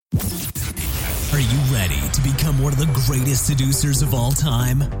Are you ready to become one of the greatest seducers of all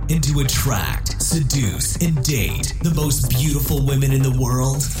time? And to attract, seduce, and date the most beautiful women in the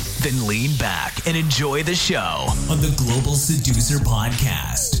world? Then lean back and enjoy the show on the Global Seducer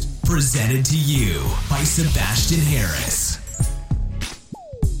Podcast, presented to you by Sebastian Harris.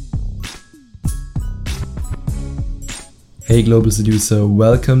 Hey Global Seducer,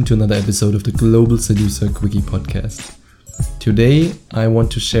 welcome to another episode of the Global Seducer Quickie Podcast. Today I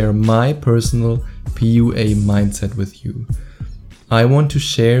want to share my personal PUA mindset with you. I want to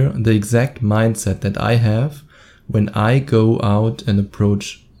share the exact mindset that I have when I go out and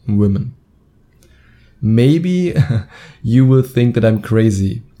approach women. Maybe you will think that I'm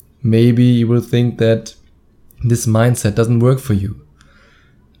crazy. Maybe you will think that this mindset doesn't work for you.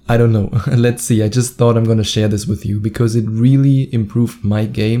 I don't know. Let's see. I just thought I'm going to share this with you because it really improved my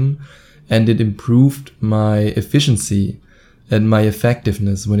game and it improved my efficiency and my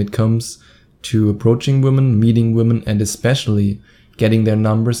effectiveness when it comes to approaching women, meeting women, and especially getting their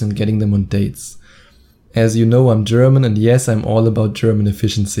numbers and getting them on dates. As you know, I'm German, and yes, I'm all about German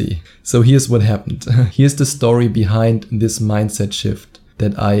efficiency. So here's what happened. Here's the story behind this mindset shift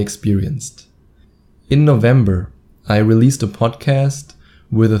that I experienced. In November, I released a podcast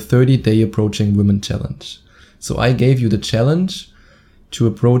with a 30-day approaching women challenge. So I gave you the challenge to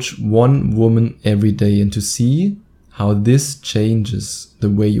approach one woman every day and to see how this changes the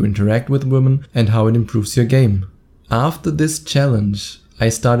way you interact with women and how it improves your game. After this challenge, I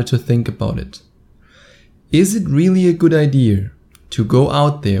started to think about it. Is it really a good idea to go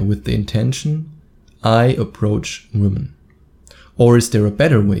out there with the intention, I approach women? Or is there a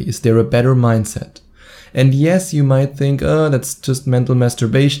better way? Is there a better mindset? And yes, you might think, that's just mental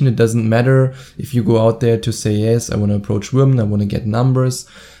masturbation. It doesn't matter if you go out there to say, yes, I want to approach women, I want to get numbers,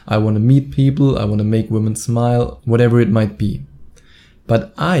 I want to meet people, I want to make women smile, whatever it might be.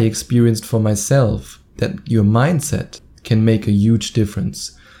 But I experienced for myself that your mindset can make a huge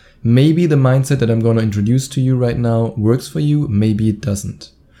difference. Maybe the mindset that I'm going to introduce to you right now works for you, maybe it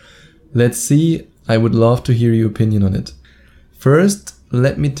doesn't. Let's see. I would love to hear your opinion on it. First,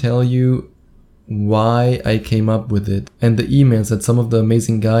 let me tell you why I came up with it and the emails that some of the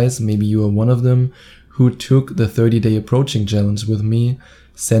amazing guys, maybe you are one of them, who took the 30-day approaching challenge with me,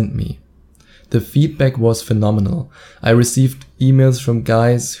 sent me. The feedback was phenomenal. I received emails from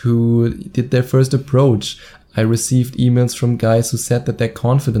guys who did their first approach. I received emails from guys who said that their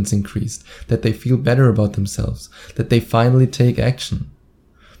confidence increased, that they feel better about themselves, that they finally take action.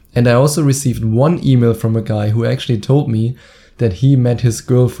 And I also received one email from a guy who actually told me that he met his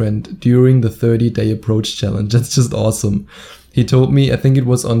girlfriend during the 30-day approach challenge. That's just awesome. He told me, I think it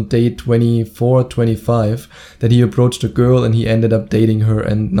was on day 24, 25, that he approached a girl and he ended up dating her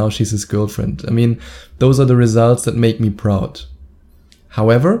and now she's his girlfriend. I mean, those are the results that make me proud.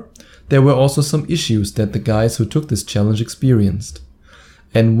 However, there were also some issues that the guys who took this challenge experienced.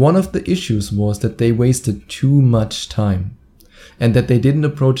 And one of the issues was that they wasted too much time and that they didn't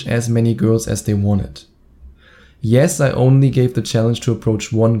approach as many girls as they wanted. Yes, I only gave the challenge to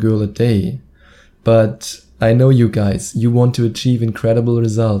approach one girl a day, but I know you guys, you want to achieve incredible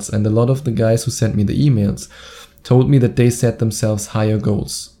results, and a lot of the guys who sent me the emails told me that they set themselves higher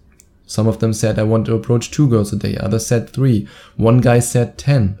goals. Some of them said, I want to approach 2 girls a day, others said 3, one guy said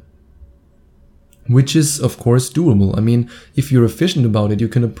 10. Which is, of course, doable. I mean, if you're efficient about it, you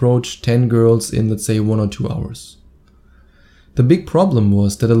can approach 10 girls in, let's say, 1 or 2 hours. The big problem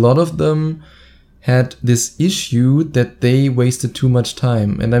was that a lot of them had this issue that they wasted too much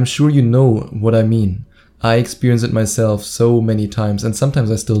time. And I'm sure you know what I mean. I experienced it myself so many times, and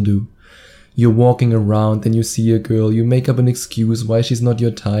sometimes I still do. You're walking around, then you see a girl, you make up an excuse why she's not your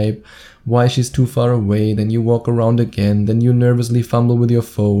type, why she's too far away, then you walk around again, then you nervously fumble with your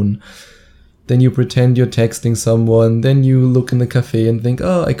phone, then you pretend you're texting someone, then you look in the cafe and think,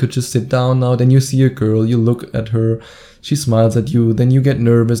 I could just sit down now, then you see a girl, you look at her, she smiles at you, then you get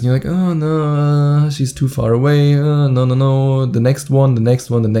nervous and you're like, oh no, she's too far away, no, the next one.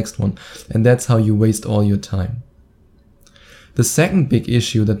 And that's how you waste all your time. The second big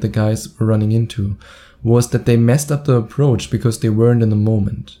issue that the guys were running into was that they messed up the approach because they weren't in the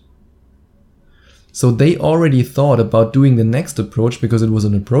moment. So they already thought about doing the next approach because it was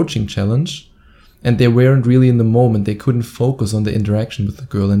an approaching challenge, and they weren't really in the moment. They couldn't focus on the interaction with the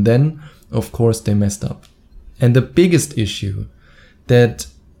girl, and then, of course, they messed up. And the biggest issue that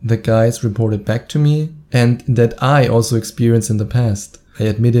the guys reported back to me and that I also experienced in the past, I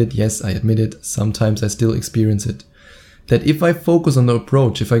admit it, sometimes I still experience it, that if I focus on the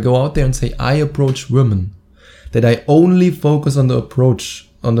approach, if I go out there and say I approach women, that I only focus on the approach,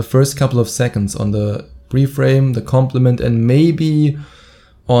 on the first couple of seconds, on the pre-frame, the compliment, and maybe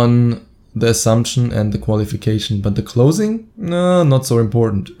on the assumption and the qualification, but the closing, no, not so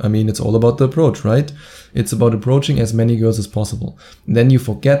important. I mean, it's all about the approach, right? It's about approaching as many girls as possible. Then you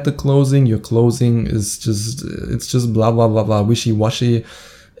forget the closing. Your closing is just blah, blah, blah, blah, wishy-washy,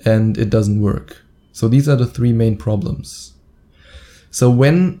 and it doesn't work. So these are the three main problems. So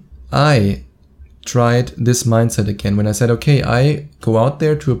when I tried this mindset again, when I said, okay, I go out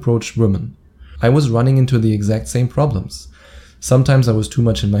there to approach women, I was running into the exact same problems. Sometimes I was too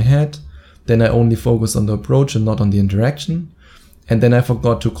much in my head. Then I only focused on the approach and not on the interaction. And then I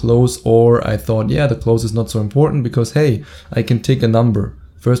forgot to close, or I thought, yeah, the close is not so important because, hey, I can tick a number.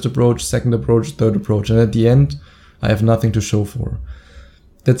 First approach, second approach, third approach. And at the end, I have nothing to show for.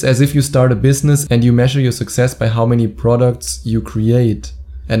 That's as if you start a business and you measure your success by how many products you create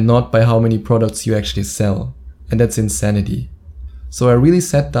and not by how many products you actually sell. And that's insanity. So I really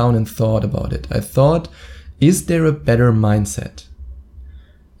sat down and thought about it. I thought, is there a better mindset?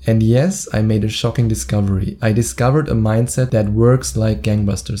 And yes, I made a shocking discovery. I discovered a mindset that works like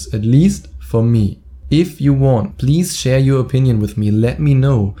gangbusters, at least for me. If you want, please share your opinion with me. Let me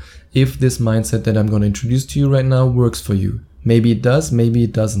know if this mindset that I'm going to introduce to you right now works for you. Maybe it does, maybe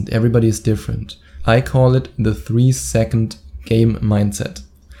it doesn't. Everybody is different. I call it the 3-second game mindset.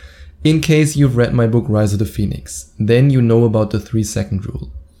 In case you've read my book, Rise of the Phoenix, then you know about the 3-second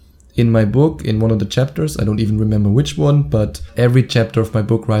rule. In my book, in one of the chapters, I don't even remember which one, but every chapter of my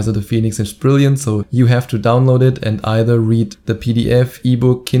book, Rise of the Phoenix, is brilliant, so you have to download it and either read the PDF,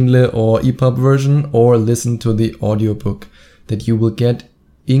 ebook, Kindle or EPUB version, or listen to the audiobook that you will get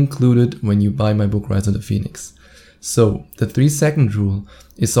included when you buy my book, Rise of the Phoenix. So, the 3-second rule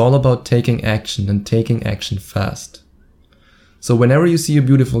is all about taking action and taking action fast. So whenever you see a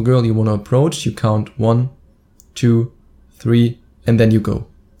beautiful girl you want to approach, you count 1, 2, 3, and then you go.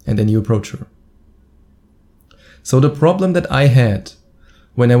 And then you approach her. So the problem that I had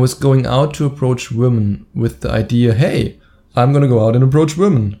when I was going out to approach women with the idea, hey, I'm gonna go out and approach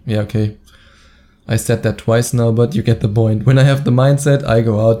women. Yeah, okay. I said that twice now, but you get the point. When I have the mindset, I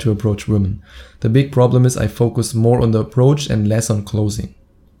go out to approach women. The big problem is I focus more on the approach and less on closing.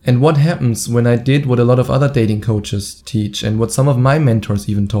 And what happens when I did what a lot of other dating coaches teach and what some of my mentors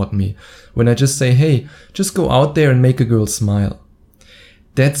even taught me, when I just say, hey, just go out there and make a girl smile.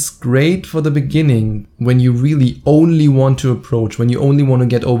 That's great for the beginning when you really only want to approach, when you only want to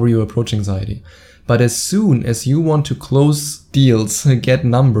get over your approach anxiety. But as soon as you want to close deals, get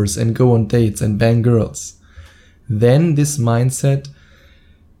numbers and go on dates and bang girls, then this mindset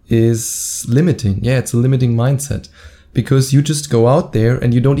is limiting. Yeah, it's a limiting mindset because you just go out there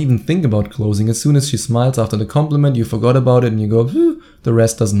and you don't even think about closing. As soon as she smiles after the compliment, you forgot about it and you go, the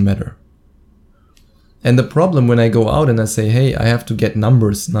rest doesn't matter. And the problem when I go out and I say, hey, I have to get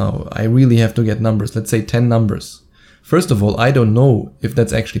numbers now. I really have to get numbers. Let's say 10 numbers. First of all, I don't know if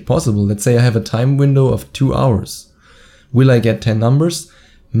that's actually possible. Let's say I have a time window of 2 hours. Will I get 10 numbers?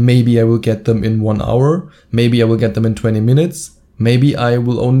 Maybe I will get them in 1 hour. Maybe I will get them in 20 minutes. Maybe I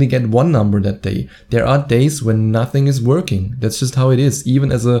will only get 1 number that day. There are days when nothing is working. That's just how it is.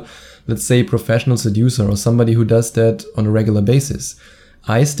 Even as a, let's say, professional seducer or somebody who does that on a regular basis.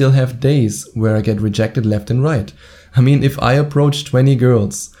 I still have days where I get rejected left and right. I mean, if I approach 20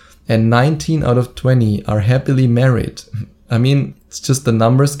 girls and 19 out of 20 are happily married, I mean, it's just the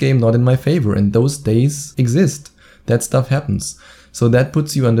numbers game not in my favor. And those days exist. That stuff happens. So that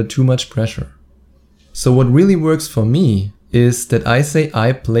puts you under too much pressure. So what really works for me is that I say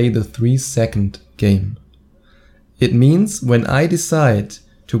I play the 3-second game. It means when I decide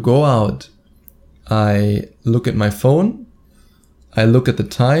to go out, I look at my phone, I look at the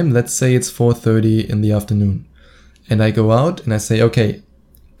time, let's say it's 4:30 in the afternoon. And I go out and I say, okay,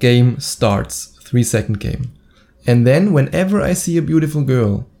 game starts, 3-second game. And then whenever I see a beautiful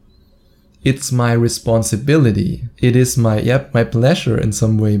girl, it's my responsibility. It is my pleasure in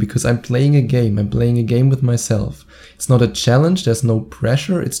some way because I'm playing a game. I'm playing a game with myself. It's not a challenge. There's no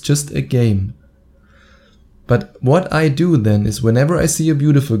pressure. It's just a game. But what I do then is whenever I see a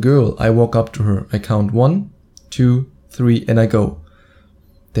beautiful girl, I walk up to her. I count 1, 2, 3, and I go.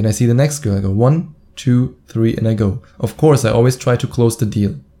 Then I see the next girl. I go 1, 2, 3, and I go. Of course, I always try to close the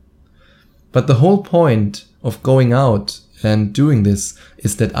deal. But the whole point of going out and doing this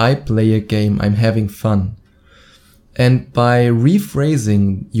is that I play a game. I'm having fun. And by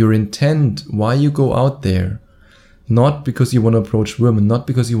rephrasing your intent, why you go out there, not because you want to approach women, not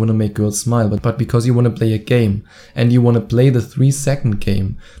because you want to make girls smile, but because you want to play a game and you want to play the 3-second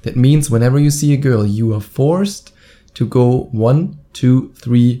game. That means whenever you see a girl, you are forced to go 1, 2,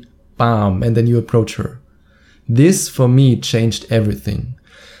 3, bam, and then you approach her. This for me changed everything.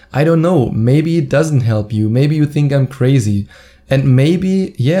 I don't know, maybe it doesn't help you. Maybe you think I'm crazy And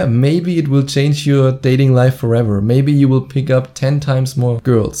maybe it will change your dating life forever. Maybe you will pick up 10 times more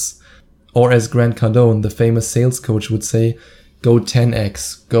girls. Or as Grant Cardone, the famous sales coach, would say, go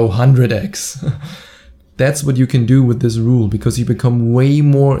 10x, go 100x. That's what you can do with this rule, because you become way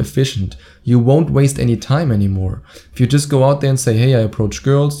more efficient. You won't waste any time anymore. If you just go out there and say, hey, I approach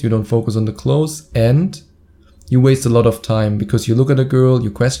girls, you don't focus on the close, and you waste a lot of time because you look at a girl,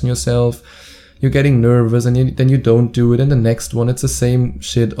 you question yourself, you're getting nervous, and then you don't do it, and the next one, it's the same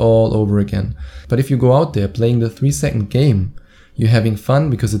shit all over again. But if you go out there playing the 3-second game, you're having fun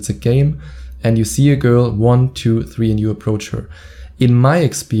because it's a game, and you see a girl, 1, 2, 3, and you approach her. In my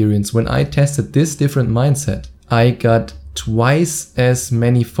experience, when I tested this different mindset, I got twice as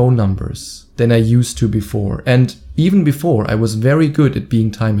many phone numbers than I used to before. And even before, I was very good at being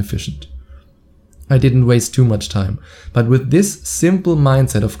time efficient. I didn't waste too much time. But with this simple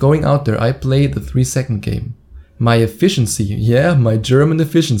mindset of going out there, I play the 3-second game. My efficiency, my German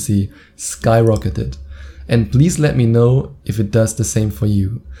efficiency, skyrocketed. And please let me know if it does the same for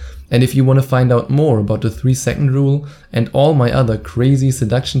you. And if you want to find out more about the 3-second rule and all my other crazy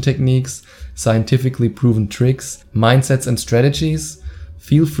seduction techniques, scientifically proven tricks, mindsets and strategies,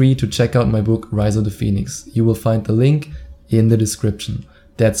 feel free to check out my book, Rise of the Phoenix. You will find the link in the description.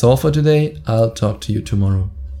 That's all for today. I'll talk to you tomorrow.